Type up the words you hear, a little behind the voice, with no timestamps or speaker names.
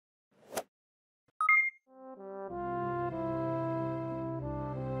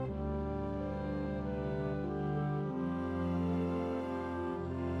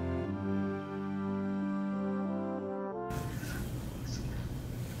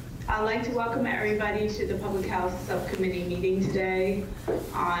I'd like to welcome everybody to the Public Health Subcommittee meeting today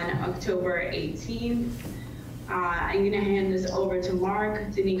on October 18th. I'm going to hand this over to Mark.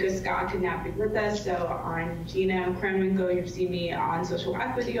 Danica Scott could not be with us, so I'm Gina Kremenko. You see me on social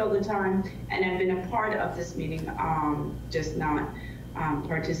equity all the time, and I've been a part of this meeting, just not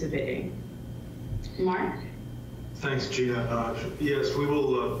participating. Mark? Thanks, Gina. Yes, we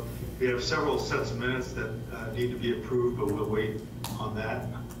will. We have several sets of minutes that need to be approved, but we'll wait on that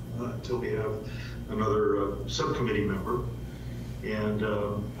until we have another subcommittee member. And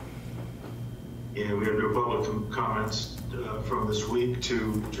we have no public comments from this week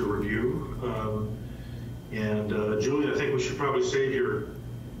to review. Julie, I think we should probably save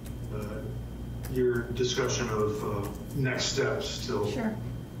your discussion of next steps till Sure.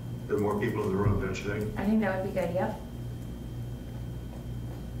 there are more people in the room, don't you think? I think that would be good, yep.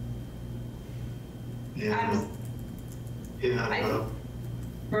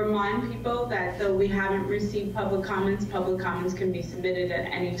 I remind people that though we haven't received public comments can be submitted at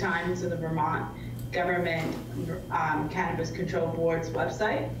any time to the Vermont Government Cannabis Control Board's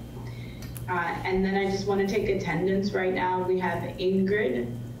website. And then I just want to take attendance right now. We have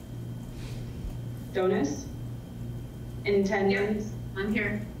Ingrid Donis in attendance. Yep, I'm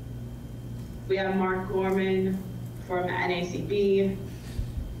here. We have Mark Gorman from NACB,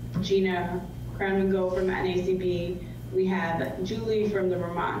 Gina Kremenko from NACB. We have Julie from the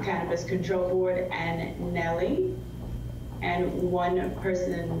Vermont Cannabis Control Board and Nellie, and one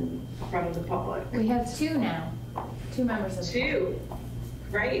person from the public. We have two now, two members of the Two.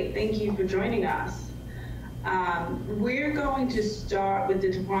 Great, thank you for joining us. We're going to start with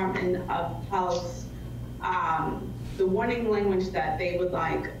the Department of Health, the warning language that they would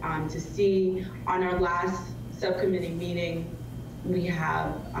like to see. On our last subcommittee meeting, we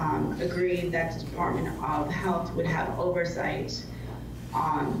have agreed that the Department of Health would have oversight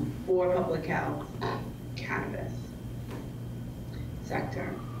for public health cannabis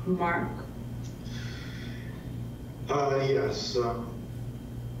sector. Mark? Yes.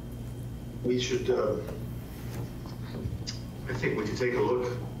 We should, I think we could take a look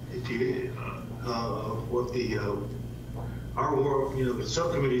at what the, the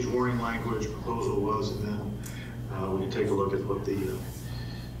subcommittee's warning language proposal was, and then we can take a look at what the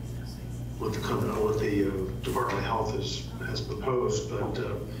Department of Health has proposed. But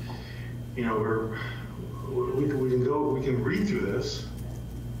we can read through this.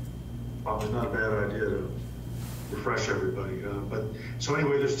 Probably not a bad idea to refresh everybody. But so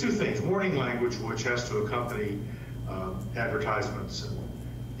anyway, there's two things: warning language, which has to accompany advertisements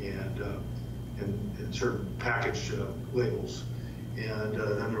and certain package labels. And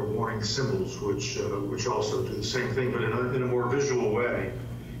then there are warning symbols, which also do the same thing, but in a more visual way.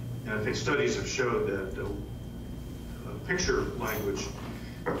 And I think studies have showed that picture language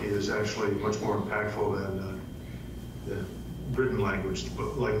is actually much more impactful than written language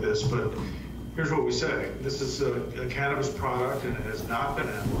like this. But here's what we say: this is a cannabis product, and it has not been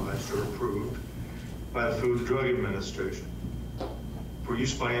analyzed or approved by the Food and Drug Administration for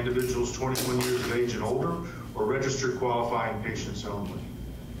use by individuals 21 years of age and older, or registered qualifying patients only.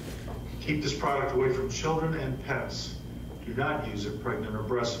 Keep this product away from children and pets. Do not use it pregnant or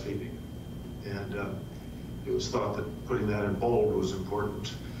breastfeeding. And it was thought that putting that in bold was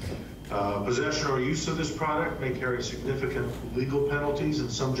important. Possession or use of this product may carry significant legal penalties in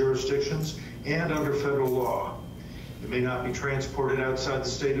some jurisdictions and under federal law. It may not be transported outside the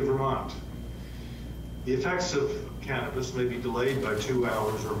state of Vermont. The effects of cannabis may be delayed by 2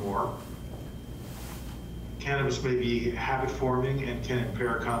 hours or more. Cannabis may be habit-forming and can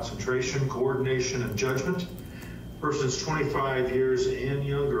impair concentration, coordination, and judgment. Persons 25 years and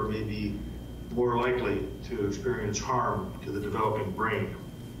younger may be more likely to experience harm to the developing brain.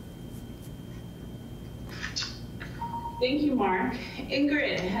 Thank you, Mark.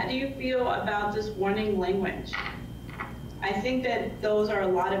 Ingrid, how do you feel about this warning language? I think that those are a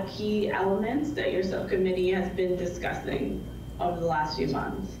lot of key elements that your subcommittee has been discussing over the last few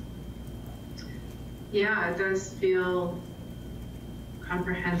months. Yeah, it does feel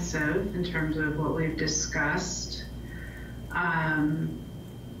comprehensive in terms of what we've discussed. I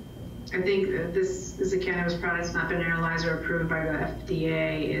think this is a cannabis product that's not been analyzed or approved by the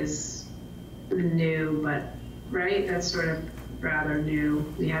FDA is new, but right, that's sort of rather new.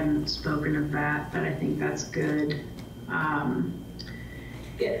 We hadn't spoken of that, but I think that's good.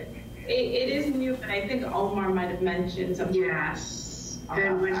 It is new, but I think Omar might have mentioned something. Yes,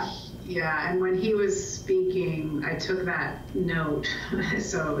 and when he was speaking, I took that note.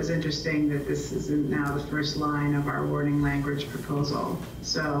 So it was interesting that this is now the first line of our warning language proposal.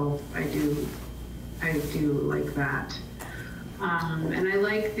 So I do like that. And I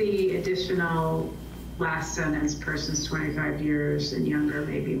like the additional last sentence, persons 25 years and younger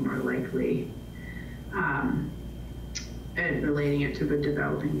may be more likely, and relating it to the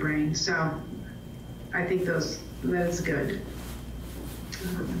developing brain. So I think that's good.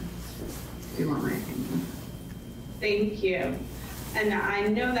 If you want my opinion. Thank you. And I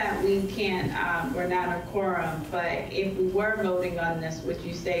know that we can't, we're not a quorum, but if we were voting on this, would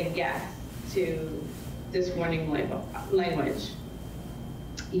you say yes to this warning language?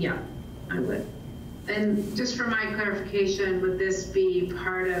 Yeah, I would. And just for my clarification, would this be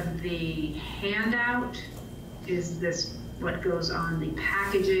part of the handout? Is this what goes on the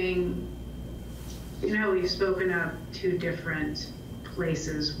packaging? You know, we've spoken of 2 different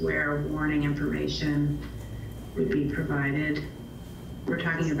places where warning information would be provided. We're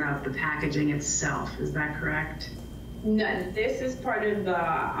talking about the packaging itself, is that correct? No, this is part of the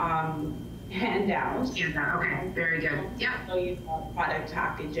handout. Okay, very good. Yeah. So you have product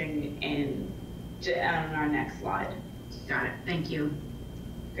packaging on our next slide. Got it, thank you.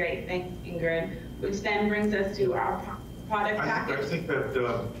 Great, thanks Ingrid. Which then brings us to our product package. I think that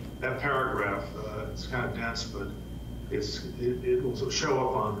that paragraph, it's kind of dense, but it will show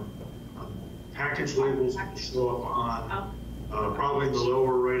up on package labels, it will show up on probably the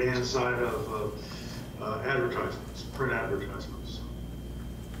lower right-hand side of advertisements, print advertisements.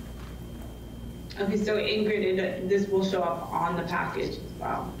 Okay, so Ingrid, this will show up on the package as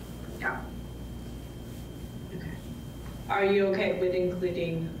well. Yeah. Okay. Are you okay with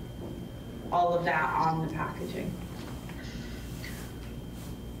including all of that on the packaging?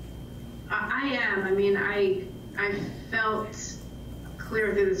 I am. I mean, I felt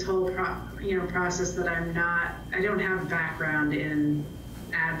clear through this whole process that I don't have background in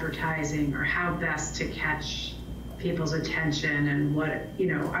advertising or how best to catch people's attention and what,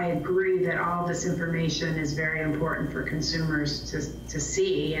 I agree that all this information is very important for consumers to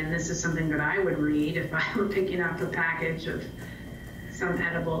see, and this is something that I would read if I were picking up a package of some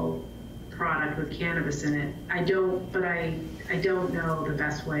edible product with cannabis in it. I don't know the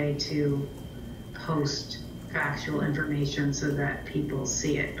best way to post factual information so that people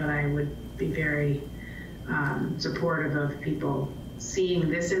see it, but I would be very supportive of people seeing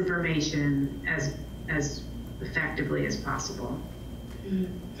this information as effectively as possible. I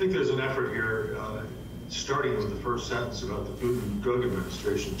think there's an effort here, starting with the first sentence about the Food and Drug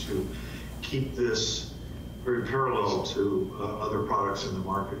Administration, to keep this very parallel to other products in the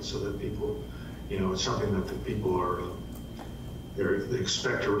market, so that people, it's something that the people are they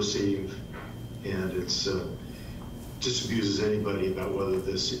expect to receive, and it's disabuses anybody about whether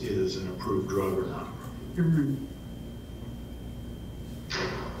this is an approved drug or not. Mm-hmm.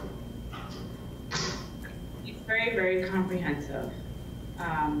 It's very, very comprehensive.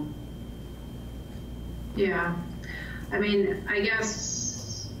 Yeah, I mean, I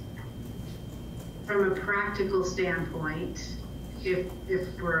guess from a practical standpoint, if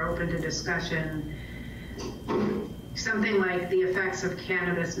we're open to discussion, something like the effects of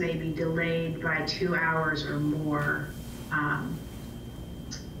cannabis may be delayed by 2 hours or more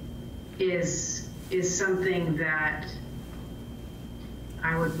is something that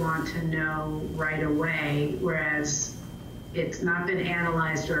I would want to know right away, whereas it's not been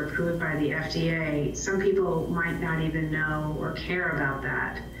analyzed or approved by the FDA. Some people might not even know or care about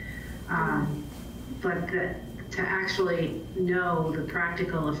that. But to actually know the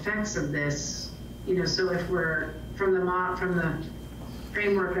practical effects of this, so if we're from the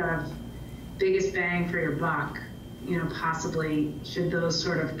framework of biggest bang for your buck, possibly should those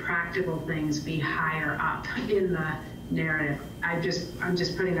sort of practical things be higher up in the narrative? I'm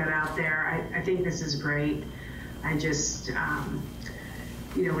just putting that out there. I think this is great. I just,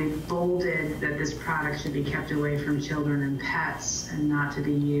 we've bolded that this product should be kept away from children and pets and not to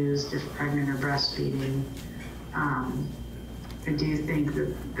be used if pregnant or breastfeeding. I do think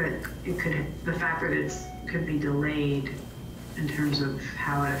that the fact that it could be delayed in terms of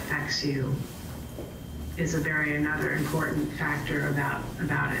how it affects you is another important factor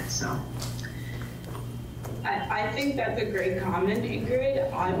about it. So. I think that's a great comment,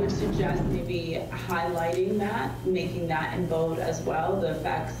 Ingrid. I would suggest maybe highlighting that, making that in bold as well. The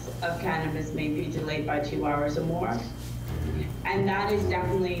effects of cannabis may be delayed by 2 hours or more. And that is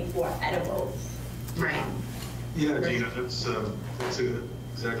definitely for edibles. Right. Yeah, Gina, that's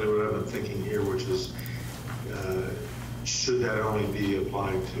exactly what I've been thinking here, which is, should that only be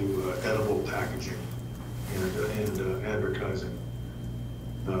applied to edible packaging and advertising?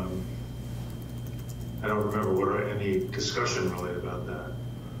 I don't remember any discussion really about that.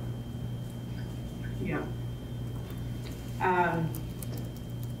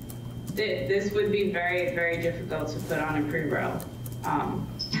 This would be very, very difficult to put on a pre-roll.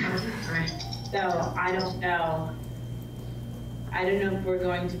 So I don't know if we're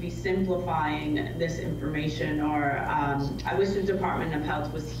going to be simplifying this information, or I wish the Department of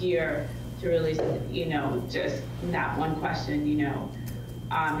Health was here to really, just that one question,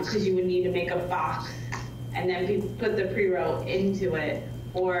 because you would need to make a box and then put the pre-roll into it.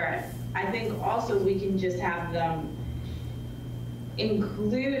 Or I think also we can just have them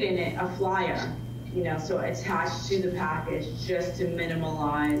include in it a flyer, so attached to the package, just to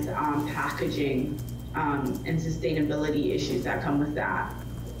minimize packaging and sustainability issues that come with that.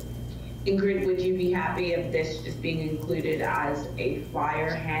 Ingrid, would you be happy if this just being included as a flyer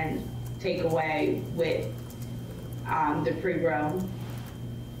hand takeaway with the pre-roll?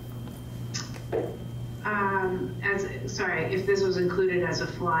 Sorry, if this was included as a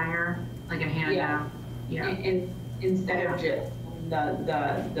flyer, like a handout? Yeah. Instead of just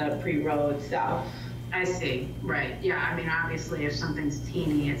the pre-roll itself. I see, right. Yeah, I mean, obviously, if something's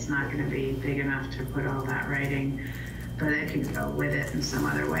teeny, it's not going to be big enough to put all that writing, but it can go with it in some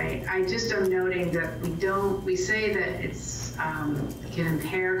other way. I just am noting that we say that it's can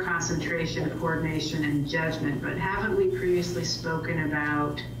impair concentration, coordination, and judgment, but haven't we previously spoken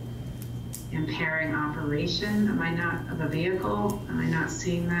about impairing operation? Am I not of a vehicle? Am I not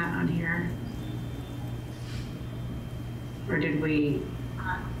seeing that on here? Or did we?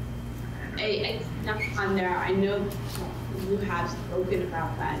 It's not on there. I know you have spoken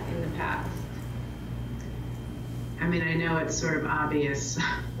about that in the past. I mean, I know it's sort of obvious,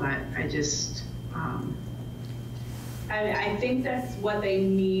 but I just. I think that's what they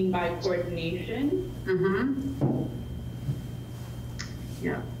mean by coordination. Mm-hmm.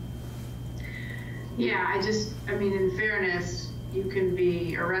 Yeah. Yeah, I mean, in fairness, you can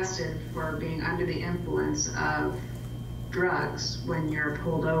be arrested for being under the influence of drugs when you're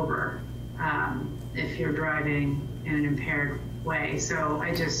pulled over, if you're driving in an impaired way. So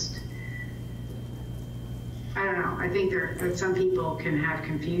I don't know. I think that some people can have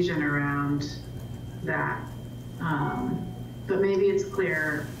confusion around that, but maybe it's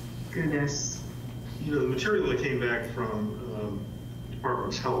clear through this. The material that came back from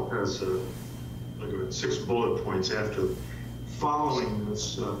Department of Health has like 6 bullet points after following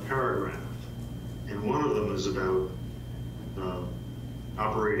this paragraph, and one of them is about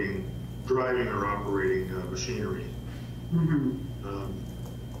driving or operating machinery. Mm-hmm.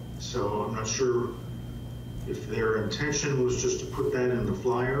 So I'm not sure if their intention was just to put that in the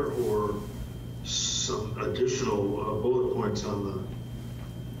flyer or some additional bullet points on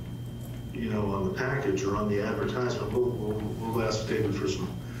the package or on the advertisement. We'll ask David for some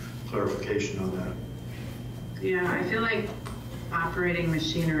clarification on that. Yeah, I feel like operating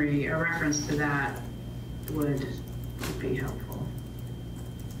machinery, a reference to that would be helpful.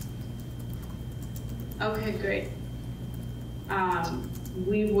 Okay, great.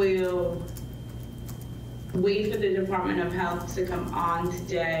 We will wait for the Department of Health to come on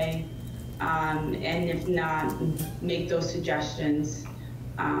today, and if not, make those suggestions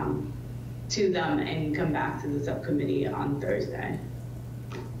to them and come back to the subcommittee on Thursday.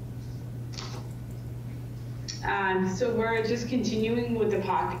 So we're just continuing with the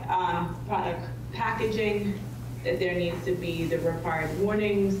product packaging, that there needs to be the required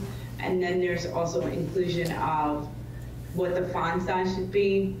warnings, and then there's also inclusion of what the font size should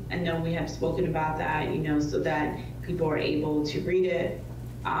be. I know we have spoken about that, so that people are able to read it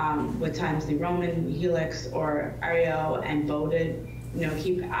with Times New Roman, Helix, or Arial, and bolded,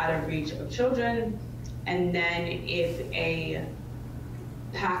 keep out of reach of children. And then if a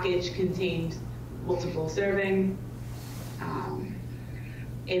package contains multiple serving,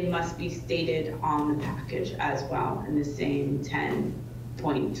 it must be stated on the package as well in the same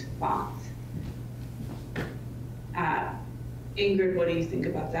 10-point font. Ingrid, what do you think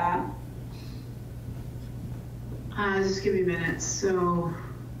about that? Just give me a minute. So,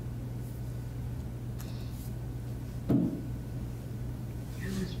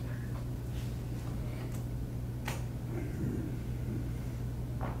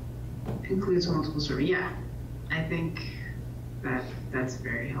 includes multiple serving. Yeah, I think that's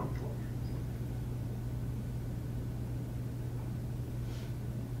very helpful.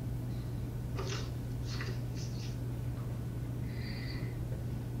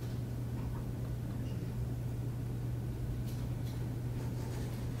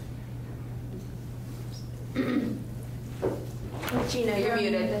 Gina, you're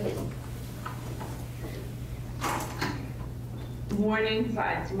muted. Warning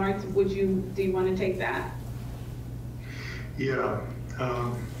signs. Mark, do you want to take that? Yeah.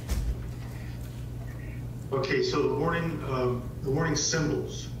 Okay, so the warning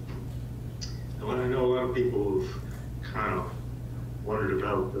symbols. And I know a lot of people have kind of wondered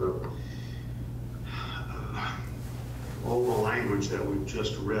about all the language that we've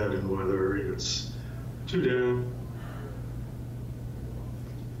just read and whether it's too down.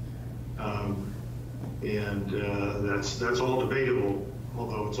 That's all debatable,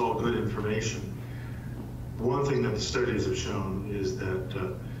 although it's all good information. One thing that the studies have shown is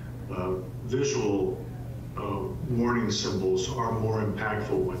that visual warning symbols are more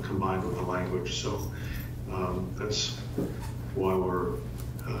impactful when combined with the language. So that's why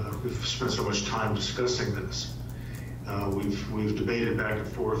we've spent so much time discussing this. We've debated back and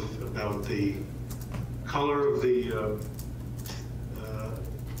forth about the color of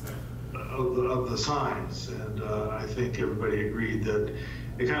the signs, and I think everybody agreed that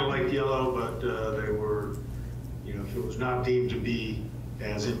they kind of liked yellow, but they were, if it was not deemed to be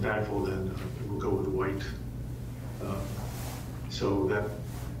as impactful, then we'll go with white. So that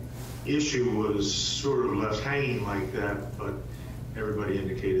issue was sort of left hanging like that, but everybody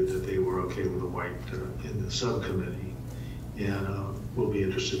indicated that they were okay with the white in the subcommittee. And we'll be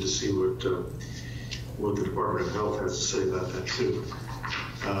interested to see what the Department of Health has to say about that too.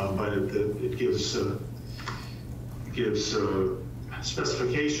 But it gives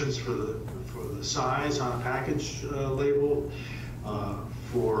specifications for the size on a package label,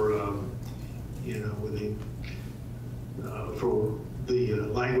 for the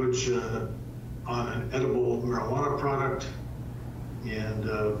language on an edible marijuana product, and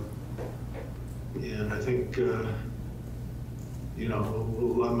I think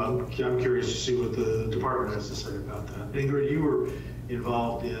I'm curious to see what the department has to say about that. Ingrid, you were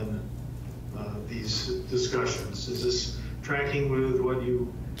involved in these discussions. Is this tracking with what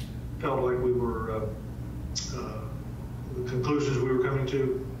you felt like we were, the conclusions we were coming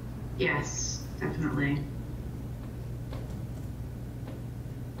to? Yes, definitely.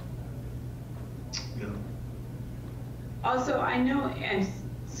 Yeah. Also, I know, and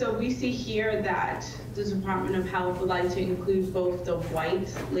so we see here that the Department of Health would like to include both the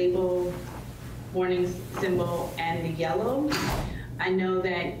white label warning symbol and the yellow. I know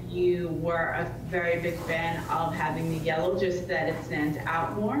that you were a very big fan of having the yellow, just that it stands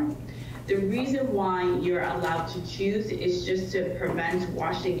out more. The reason why you're allowed to choose is just to prevent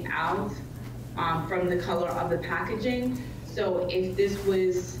washing out from the color of the packaging. So if this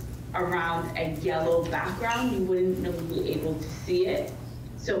was around a yellow background, you wouldn't really be able to see it.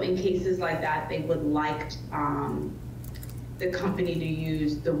 So in cases like that, they would like the company to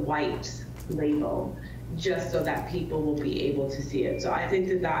use the white label, just so that people will be able to see it. So I think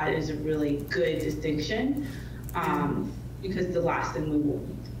that that is a really good distinction, because the last thing we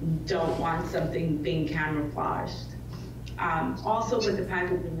don't want something being camouflaged. Also with the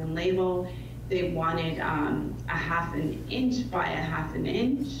packaging and label, they wanted a 1/2 inch by a 1/2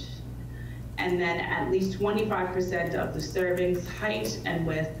 inch, and then at least 25% of the servings height and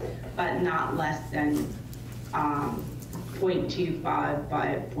width, but not less than 0.25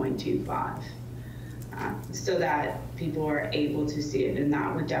 by 0.25. So that people are able to see it, and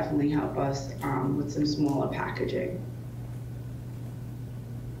that would definitely help us with some smaller packaging.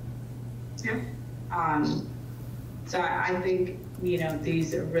 Yeah. So I think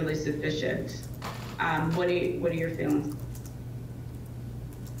these are really sufficient. What are your feelings?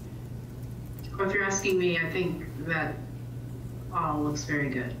 Well, if you're asking me, I think that all looks very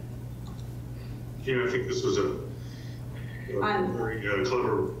good. Yeah, I think this was a very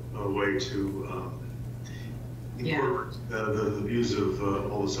clever way to incorporate the views of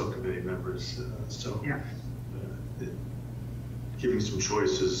all the subcommittee members. Giving some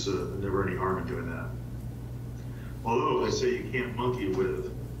choices, never any harm in doing that. Although they say you can't monkey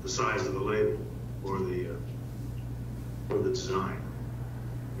with the size of the label or the design.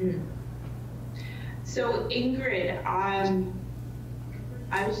 Mm. So Ingrid, I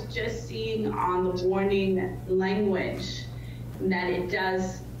was just seeing on the warning language that it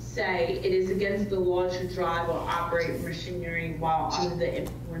does say it is against the law to drive or operate machinery while under the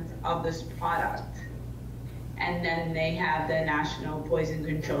influence of this product. And then they have the National Poison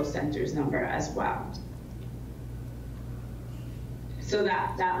Control Center's number as well. So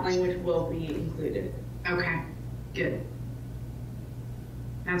that language will be included. Okay, good.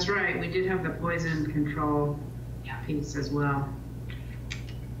 That's right, we did have the poison control piece as well.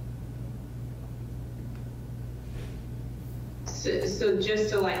 So just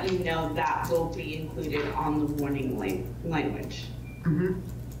to let you know, that will be included on the warning language. Mm-hmm.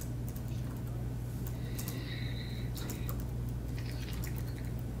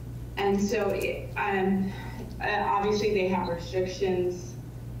 And so, obviously they have restrictions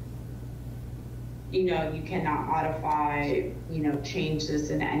you cannot modify, change this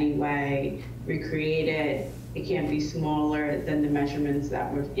in any way, recreate it. It can't be smaller than the measurements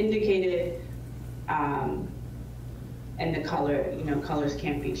that were indicated. And the color, colors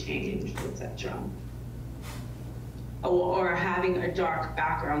can't be changed, etc. Or having a dark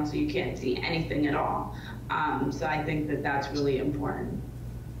background so you can't see anything at all. So I think that that's really important.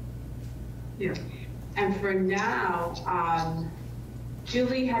 Yeah. And for now,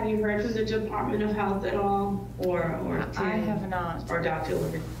 Julie, have you heard from the Department of Health at all, or Tim, I have not. or Dr.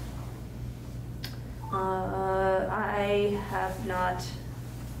 Liberty? I have not.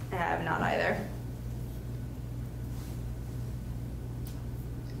 I have not either.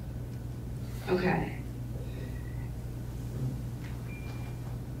 Okay.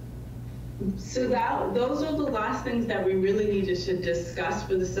 So those are the last things that we really needed to discuss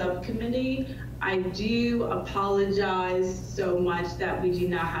for the subcommittee. I do apologize so much that we do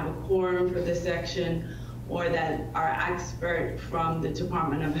not have a quorum for this section, or that our expert from the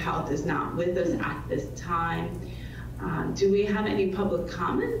Department of Health is not with us at this time. Do we have any public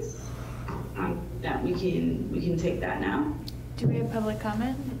comments that we can take that now? Do we have public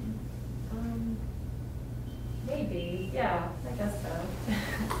comment? Maybe, yeah, I guess so.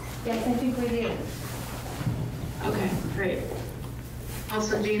 Yes, I think we do. Okay, great.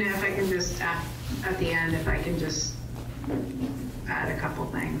 Also, Gina, if I can just, at the end, if I can just add a couple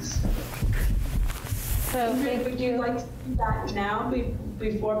things. So Would you like to do that now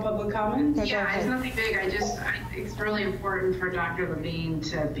before public comment? Yeah, it's nothing big. I think it's really important for Dr. Levine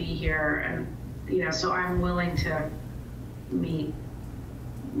to be here, and, so I'm willing to meet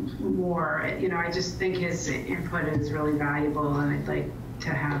more. I just think his input is really valuable, and I'd like to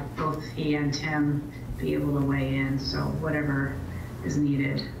have both he and Tim be able to weigh in, so whatever is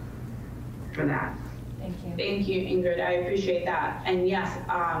needed for that. Thank you. Thank you, Ingrid. I appreciate that. And yes,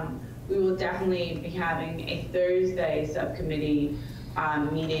 we will definitely be having a Thursday subcommittee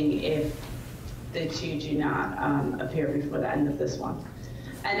meeting if the two do not appear before the end of this one.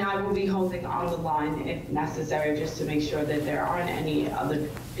 And I will be holding on the line if necessary, just to make sure that there aren't any other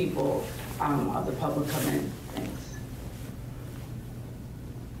people of the public come in. Thanks.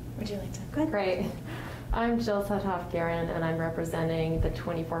 Would you like to? Good. Great. I'm Jill Suthoff-Guerin, and I'm representing the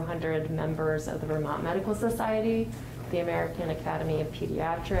 2,400 members of the Vermont Medical Society, the American Academy of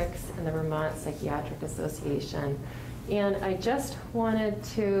Pediatrics, and the Vermont Psychiatric Association. And I just wanted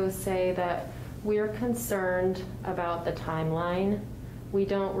to say that we're concerned about the timeline. We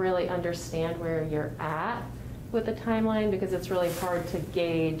don't really understand where you're at with the timeline because it's really hard to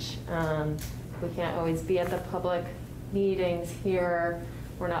gauge. We can't always be at the public meetings here.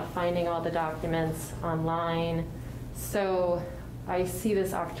 We're not finding all the documents online. So I see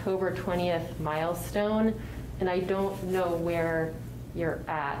this October 20th milestone, and I don't know where you're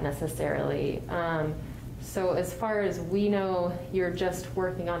at necessarily. So as far as we know, you're just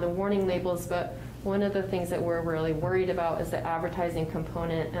working on the warning labels, but one of the things that we're really worried about is the advertising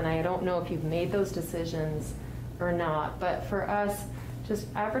component, and I don't know if you've made those decisions or not, but for us, just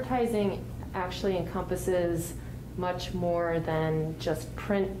advertising actually encompasses much more than just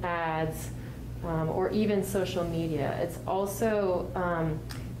print ads or even social media. It's also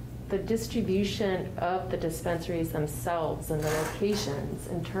the distribution of the dispensaries themselves and the locations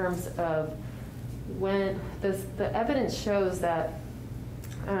in terms of when the evidence shows that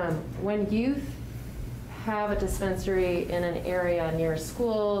when youth have a dispensary in an area near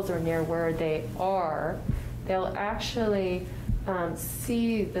schools or near where they are, they'll actually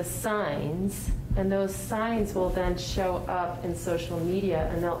see the signs, and those signs will then show up in social media,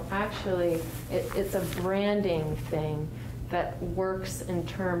 and they'll actually, it's a branding thing that works in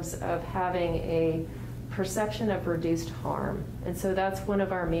terms of having a perception of reduced harm. And so that's one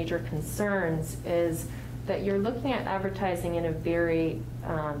of our major concerns, is that you're looking at advertising in a very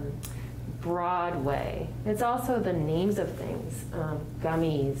broad way. It's also the names of things,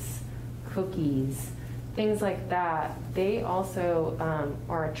 gummies, cookies, things like that. They also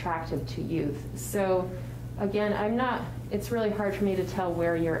are attractive to youth. So again, it's really hard for me to tell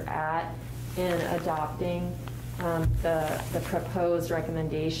where you're at in adopting the proposed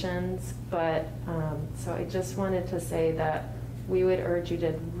recommendations, but so I just wanted to say that we would urge you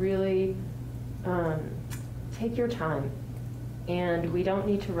to really take your time, and we don't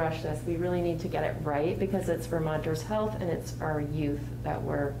need to rush this. We really need to get it right because it's Vermonters' health and it's our youth that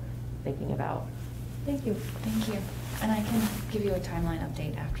we're thinking about. Thank you. Thank you. And I can give you a timeline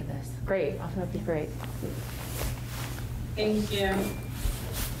update after this. Great, that'd be great. Thank you.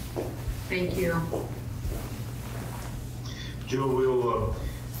 Thank you. Jill,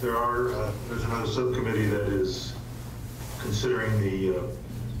 there's another subcommittee that is considering the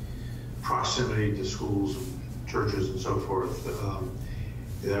proximity to schools and churches and so forth,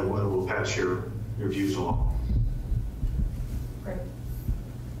 that we'll pass your views along. Great.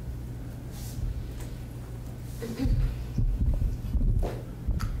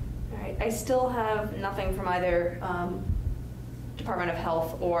 All right, I still have nothing from either Department of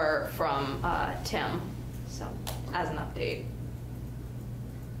Health or from Tim, so as an update.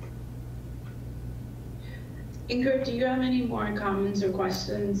 Ingrid, do you have any more comments or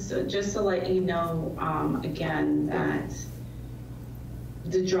questions? So just to let you know, again, that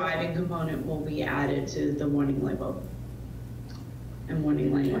the driving component will be added to the warning label and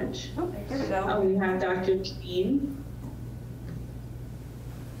warning language. Oh, here we go. We have Dr. Dean.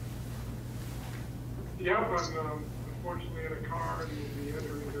 Yep, I'm unfortunately in a car and will be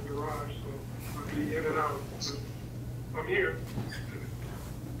entering the garage, so I'll be in and out. But I'm here.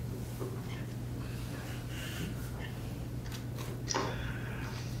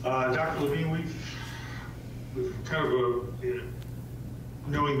 Dr. Levine, we've kind of,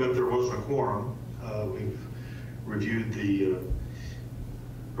 knowing that there wasn't a quorum, we've reviewed the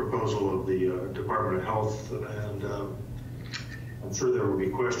proposal of the Department of Health, and I'm sure there will be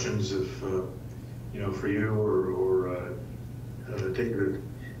questions if, for you or David,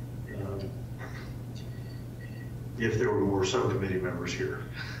 if there were more subcommittee members here.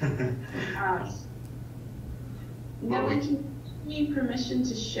 No, we can need permission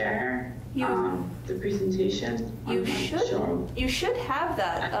to share the presentation. You should have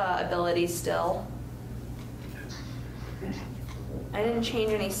that ability still. I didn't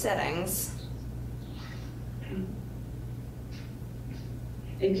change any settings.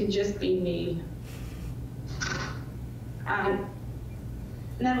 It could just be me.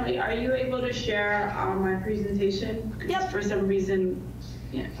 Natalie, are you able to share my presentation? Yep. For some reason,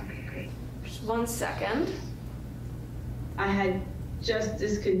 yeah. Okay, great. Just 1 second. I had just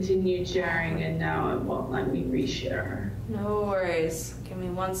discontinued sharing and now it won't let me reshare. No worries. Give me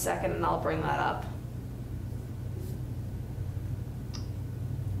 1 second and I'll bring that up.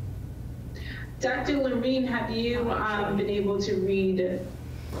 Dr. Levine, have you been able to read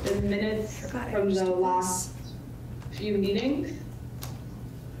the minutes from the last few meetings?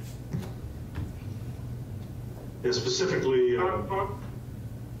 Yeah, specifically. Not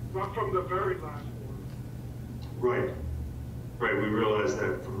from the very last one. Right, we realized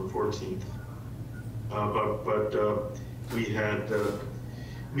that from the 14th. But we had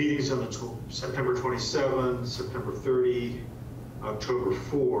meetings on the September 27, September 30, October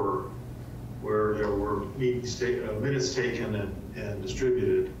 4, where there were minutes taken and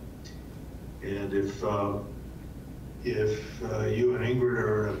distributed. And if you and Ingrid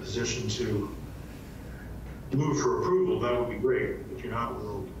are in a position to move for approval, that would be great. If you're not,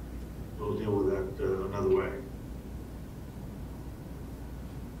 we'll deal with that another way.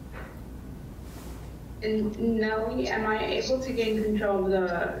 And Nellie, am I able to gain control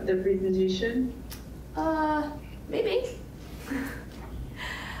of the presentation? Maybe.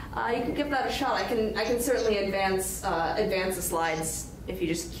 You can give that a shot. I can certainly advance the slides if you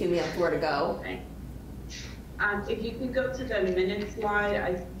just cue me up where to go. Okay. If you could go to the minute slide,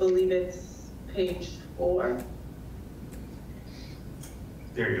 I believe it's page 4.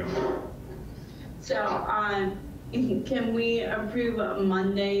 There you go. So, can we approve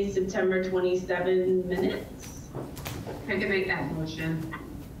Monday, September 27 minutes? I can make that motion.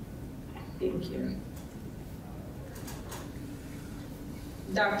 Thank you.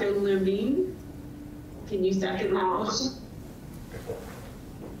 Dr. Levine, can you second that motion?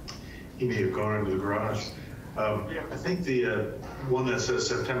 He may have gone into the garage. I think the one that says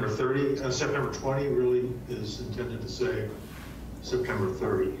September 20 really is intended to say September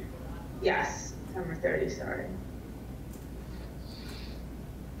 30. Yes, September 30, sorry.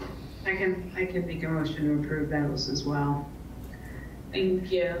 I can make a motion to approve those as well.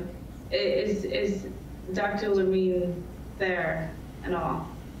 Thank you. Is Dr. Levine there at all?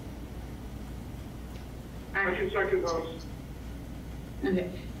 I can second those. Okay.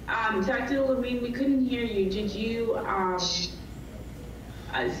 Dr. Levine, we couldn't hear you. Did you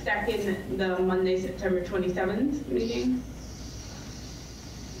second the Monday, September 27th meeting?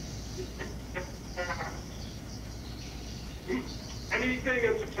 Anything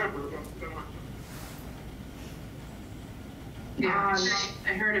in September. Yeah,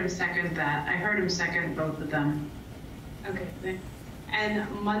 I heard him second that. I heard him second both of them. Okay, thanks. And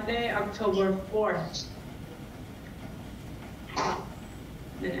Monday, October 4th.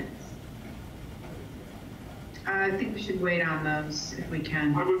 Minutes. I think we should wait on those if we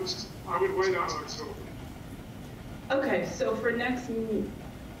can. I would wait on October. Okay, so for next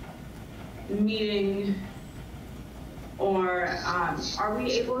meeting, Or are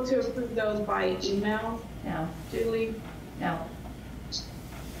we able to approve those by email, No, Julie? no.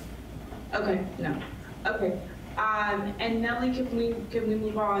 Okay, no. Okay. And Nellie, can we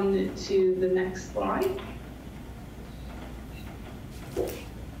move on to the next slide?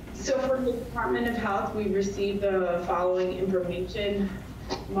 So from the Department of Health, we received the following information,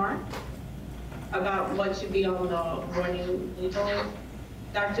 Mark, about what should be on the warning label.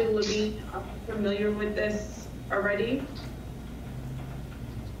 Dr. Levine, are you familiar with this already?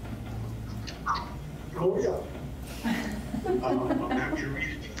 Oh, yeah. I'm happy to read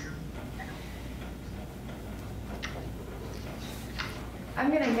it. I'm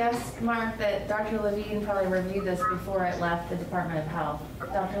going to guess, Mark, that Dr. Levine probably reviewed this before it left the Department of Health.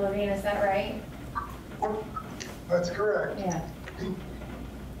 Dr. Levine, is that right? That's correct. Yeah.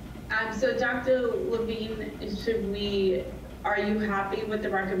 So Dr. Levine, are you happy with the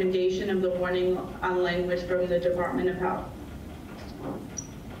recommendation of the warning on language from the Department of Health?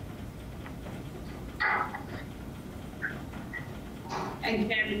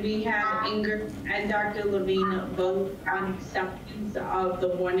 And can we have Ingrid and Dr. Levine vote on acceptance of the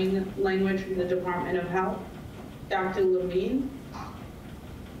warning language from the Department of Health? Dr. Levine?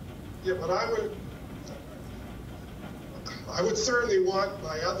 Yeah, but I would certainly want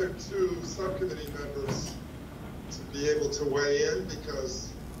my other two subcommittee members to be able to weigh in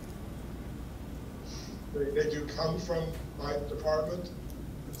because they do come from my department,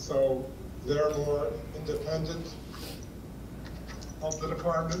 so they're more independent of the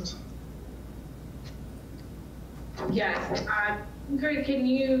department. Yes. Ingrid, can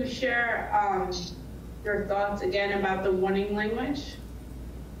you share your thoughts again about the warning language?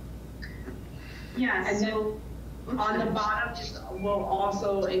 Yeah, And so then on the bottom, we'll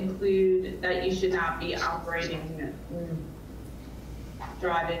also include that you should not be operating,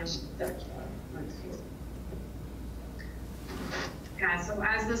 driving, etc. yeah, so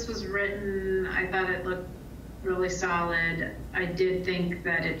as this was written, I thought it looked really solid. I did think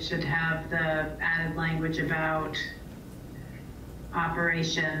that it should have the added language about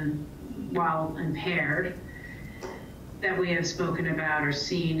operation while impaired that we have spoken about or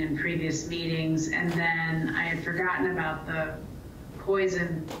seen in previous meetings. And then I had forgotten about the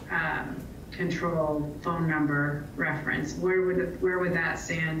poison control phone number reference. Where would that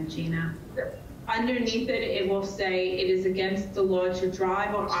stand, Gina? Underneath it, it will say it is against the law to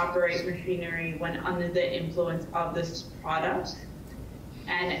drive or operate machinery when under the influence of this product.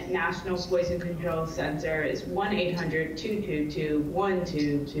 And National Poison Control Center is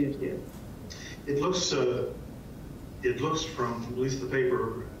 1-800-222-1222. It looks from at least the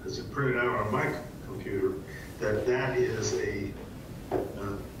paper as it printed out on my computer that is a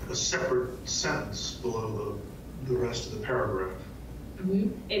separate sentence below the rest of the paragraph.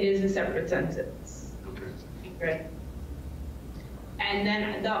 It is a separate sentence. Okay. Ingrid. And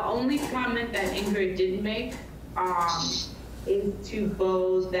then the only comment that Ingrid did make is to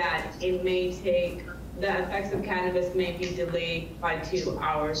bold that it may take, the effects of cannabis may be delayed by 2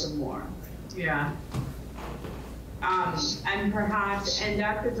 hours or more. Yeah. And perhaps, and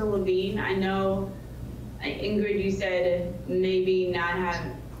Dr. Levine, I know, Ingrid, you said maybe not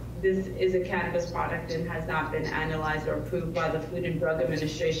have, this is a cannabis product and has not been analyzed or approved by the Food and Drug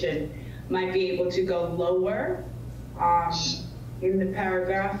Administration, might be able to go lower in the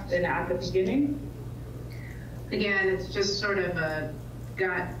paragraph than at the beginning. Again, it's just sort of a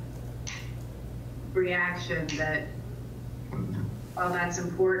gut reaction that while that's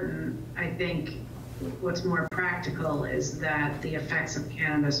important, I think what's more practical is that the effects of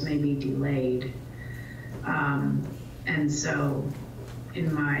cannabis may be delayed. And so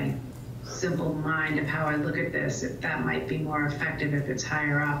in my simple mind of how I look at this, that might be more effective if it's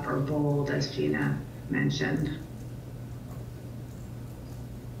higher up or bold, as Gina mentioned.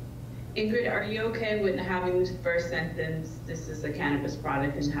 Ingrid, are you okay with having this first sentence, this is a cannabis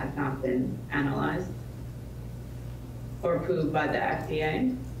product and has not been analyzed or approved by the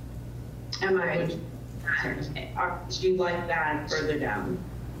FDA? Am I? Would you like that further down?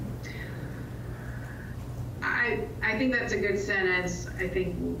 I think that's a good sentence. I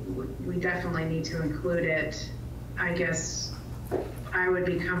think we definitely need to include it. I guess I would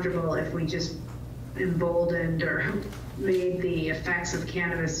be comfortable if we just emboldened or made the effects of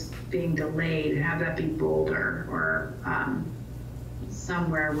cannabis being delayed, have that be bolder or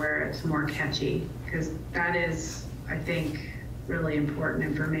somewhere where it's more catchy, because that is, I think, really important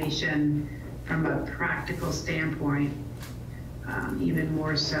information from a practical standpoint, even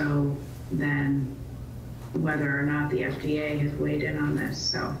more so than whether or not the FDA has weighed in on this.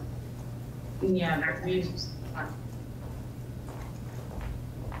 So, yeah,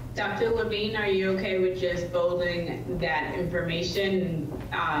 Dr. Levine, are you okay with just bolding that information?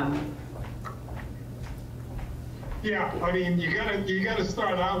 Yeah, I mean, you gotta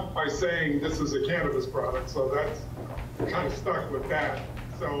start out by saying this is a cannabis product, so that's kind of stuck with that.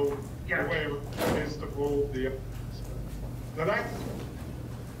 So the way is to bold the. Now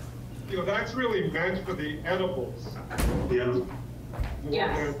that's really meant for the edibles. Yeah.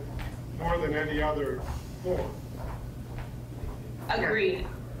 Yes. More than any other form. Agreed.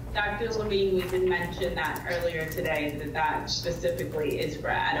 Dr. Levine, we did mention that earlier today, that specifically is for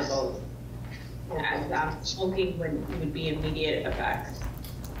edibles. As smoking would be immediate effects.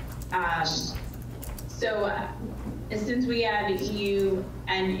 Since we have you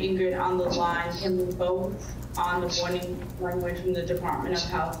and Ingrid on the line, can we vote on the warning language from the Department of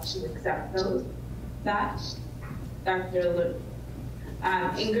Health to accept that?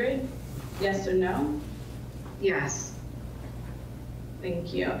 Ingrid, yes or no? Yes.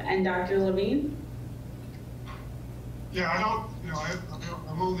 Thank you. And Dr. Levine? Yeah,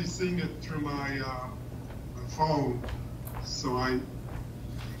 I'm only seeing it through my phone, so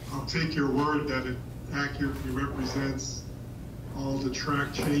I'll take your word that it accurately represents all the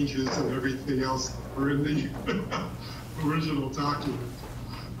track changes and everything else that were in the original document.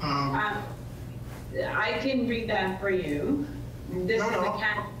 I can read that for you. This is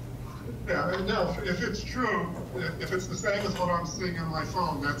a Yeah, no, if it's true, if it's the same as what I'm seeing on my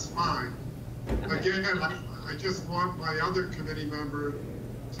phone, that's fine. Again, I just want my other committee member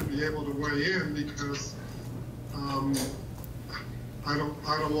to be able to weigh in because I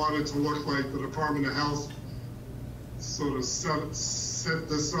don't want it to look like the Department of Health sort of set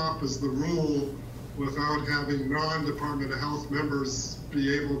this up as the rule without having non-Department of Health members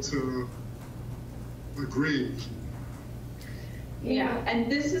be able to agree. Yeah,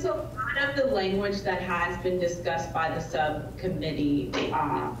 and this is a lot of the language that has been discussed by the subcommittee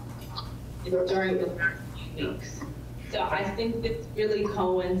during the last few weeks. So I think this really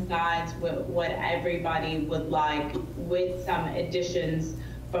coincides with what everybody would like, with some additions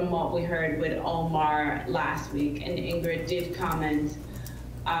from what we heard with Omar last week. And Ingrid did comment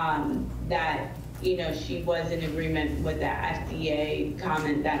that, she was in agreement with the FDA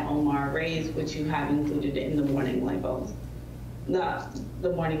comment that Omar raised, which you have included in the warning labels. The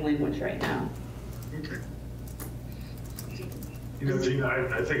warning language right now. Okay. Gina,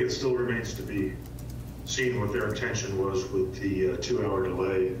 I think it still remains to be seen what their intention was with the 2-hour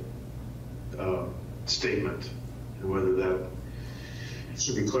delay statement, and whether that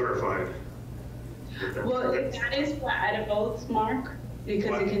should be clarified. Well, if that is for edibles, Mark,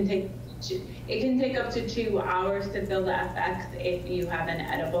 because it can take up to 2 hours to feel the effects if you have an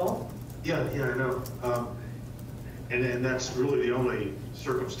edible. Yeah, I know. And that's really the only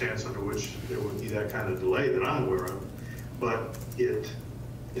circumstance under which there would be that kind of delay that I'm aware of. But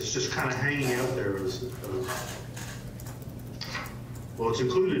it's just kind of hanging out there as, well, it's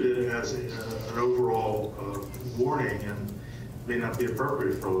included as an overall warning and may not be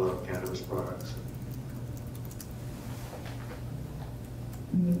appropriate for a lot of cannabis products.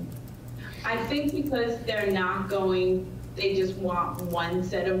 I think because they just want one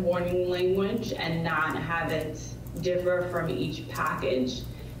set of warning language and not have it differ from each package,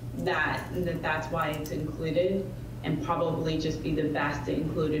 that's why it's included, and probably just be the best to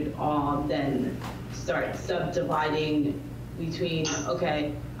include it all, then start subdividing between,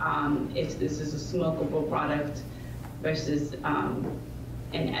 if this is a smokable product versus an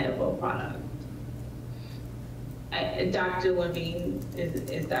edible product. Dr. Levine,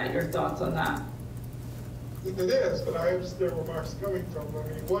 is that your thoughts on that? It is, but I understand where Mark's coming from. I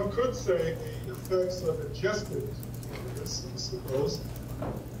mean, one could say the effects of ingested cannabis, I suppose.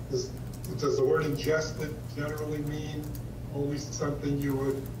 Does the word ingested generally mean only something you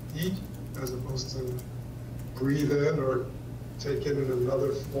would eat as opposed to breathe in or take in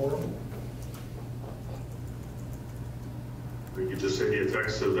another form? We could just say the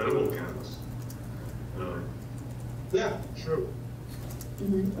effects of edible cannabis. Yeah, true.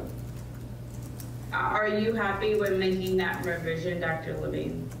 Mm-hmm. Are you happy with making that revision, Dr.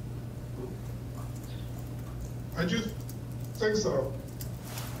 Levine? I just think so.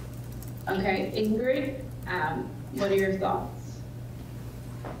 Okay, Ingrid, what are your thoughts?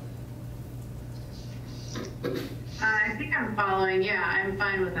 I think I'm following. Yeah, I'm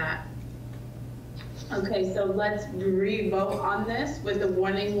fine with that. Okay, so let's re-vote on this with the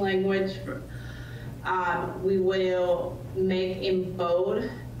warning language. We will make in bold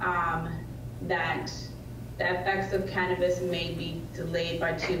that the effects of cannabis may be delayed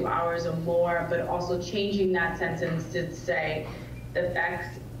by 2 hours or more, but also changing that sentence to say the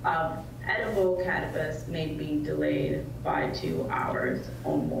effects of edible cannabis may be delayed by 2 hours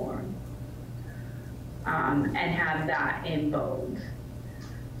or more. And have that in bold.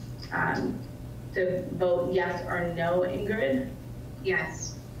 To vote yes or no, Ingrid?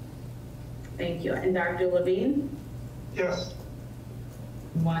 Yes. Thank you. And Dr. Levine? Yes.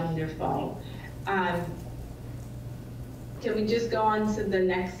 Wonderful. Can we just go on to the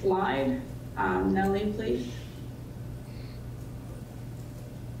next slide? Nellie, please.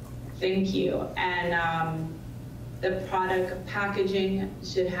 Thank you. And the product packaging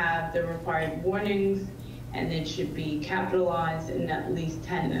should have the required warnings, and it should be capitalized in at least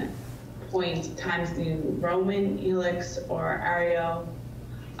 10 points times New Roman, helix, or Arial.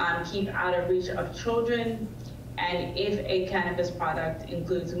 Keep out of reach of children. And if a cannabis product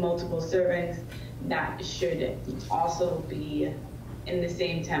includes multiple servings, that should also be in the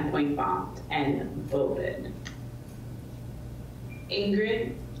same 10-point font and voted.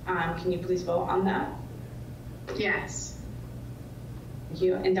 Ingrid, can you please vote on that? Yes. Thank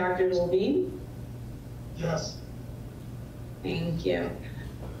you. And Dr. Levine? Yes. Thank you.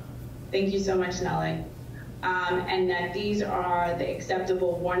 Thank you so much, Nellie. And that these are the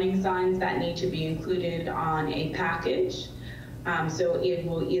acceptable warning signs that need to be included on a package. So it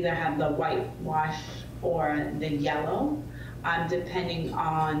will either have the whitewash or the yellow, depending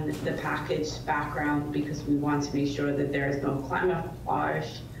on the package background, because we want to make sure that there is no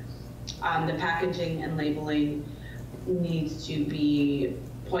camouflage. The packaging and labeling needs to be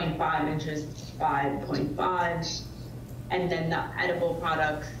 0.5 inches by 0.5, and then the edible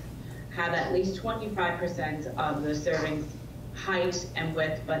products have at least 25% of the serving height and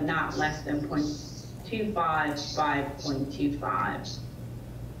width, but not less than 0.25 by 0.25.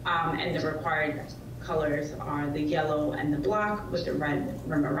 And the required colors are the yellow and the black with the red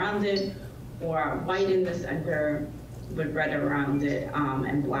rim around it, or white in the center with red around it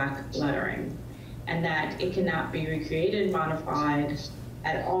and black lettering. And that it cannot be recreated, modified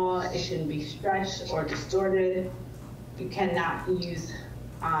at all. It shouldn't be stretched or distorted. You cannot use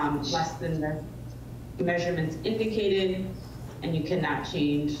less than the measurements indicated, and you cannot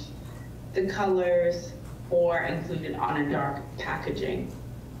change the colors or include it on a dark packaging.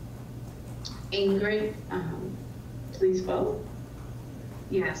 Ingrid, please vote.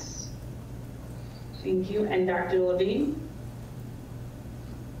 Yes. Thank you. And Dr. Levine?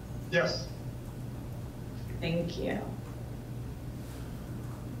 Yes. Thank you.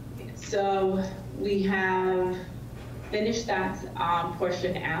 So we have finished that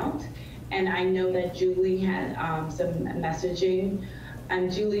portion out, and I know that Julie had some messaging.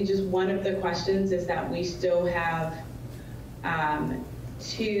 And Julie, just one of the questions is that we still have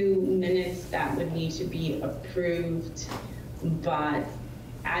 2 minutes that would need to be approved, but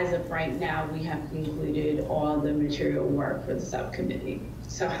as of right now, we have concluded all the material work for the subcommittee.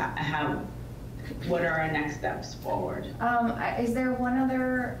 So what are our next steps forward? Is there one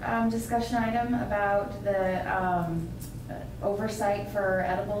other discussion item about the oversight for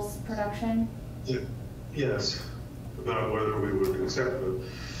edibles production? Yes, about whether we would accept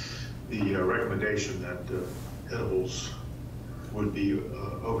the recommendation that edibles would be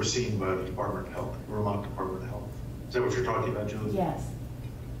overseen by the Department of Health, Vermont Department of Health. Is that what you're talking about, Julie? Yes.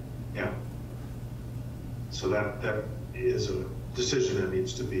 Yeah. So that is a decision that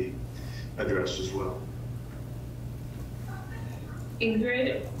needs to be addressed as well.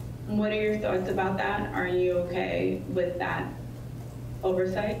 Ingrid, what are your thoughts about that? Are you okay with that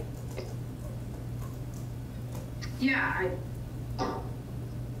oversight? Yeah,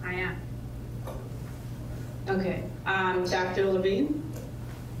 I am. Okay. Dr. Levine?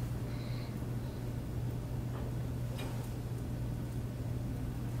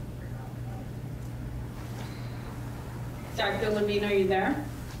 Dr. Levine, are you there?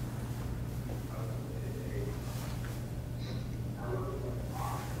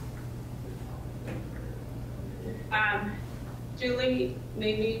 Julie,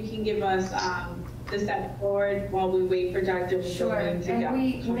 maybe you can give us the step forward while we wait for Dr. Levine Sure, to go. and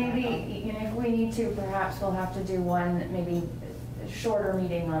we maybe, if we need to, perhaps we'll have to do one maybe shorter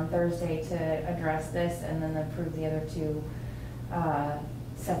meeting on Thursday to address this, and then approve the other 2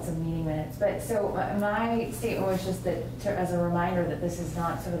 sets of meeting minutes. But so my statement was just that, as a reminder, that this is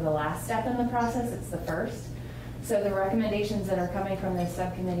not sort of the last step in the process, it's the first. So the recommendations that are coming from this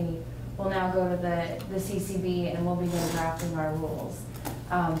subcommittee will now go to the CCB, and we'll begin drafting our rules.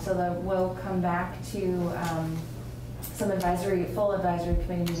 So that we'll come back to some full advisory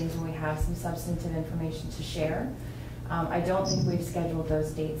committee meetings when we have some substantive information to share. I don't think we've scheduled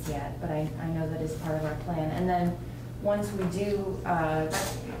those dates yet, but I know that is part of our plan. And then once we do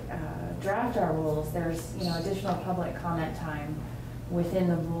draft our rules, there's additional public comment time within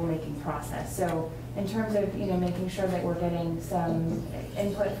the rulemaking process. So in terms of, making sure that we're getting some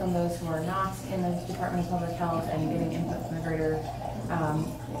input from those who are not in the Department of Public Health and getting input from the greater,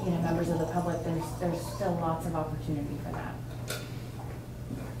 members of the public, there's still lots of opportunity for that.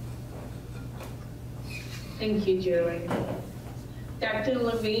 Thank you, Julie. Dr.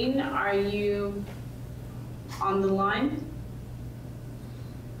 Levine, are you on the line?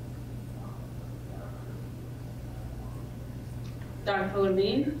 Dr.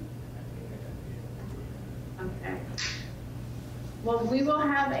 Levine? Okay. Well, we will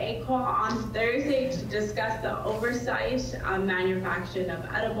have a call on Thursday to discuss the oversight on manufacturing of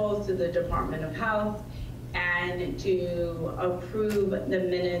edibles to the Department of Health and to approve the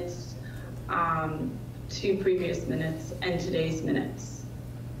minutes, 2 previous minutes and today's minutes.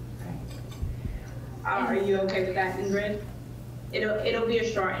 Are you okay with that, Ingrid? It'll be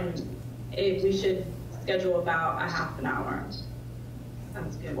a short, and we should schedule about a half an hour.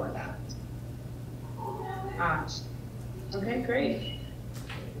 Sounds good with that. Okay, great.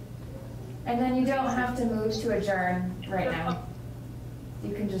 And then you don't have to move to adjourn right now.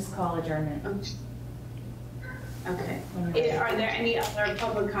 You can just call adjournment. Okay. Are there any other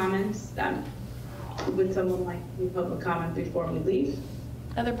public comments that, would someone like to do public comment before we leave?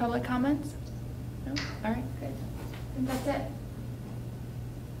 Other public comments? No? All right. Good. I think that's it.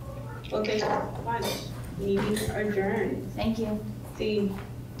 Well, thank you so much. Meeting adjourned. Thank you. See you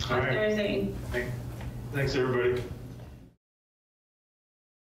on All right. Thursday. Thanks, everybody.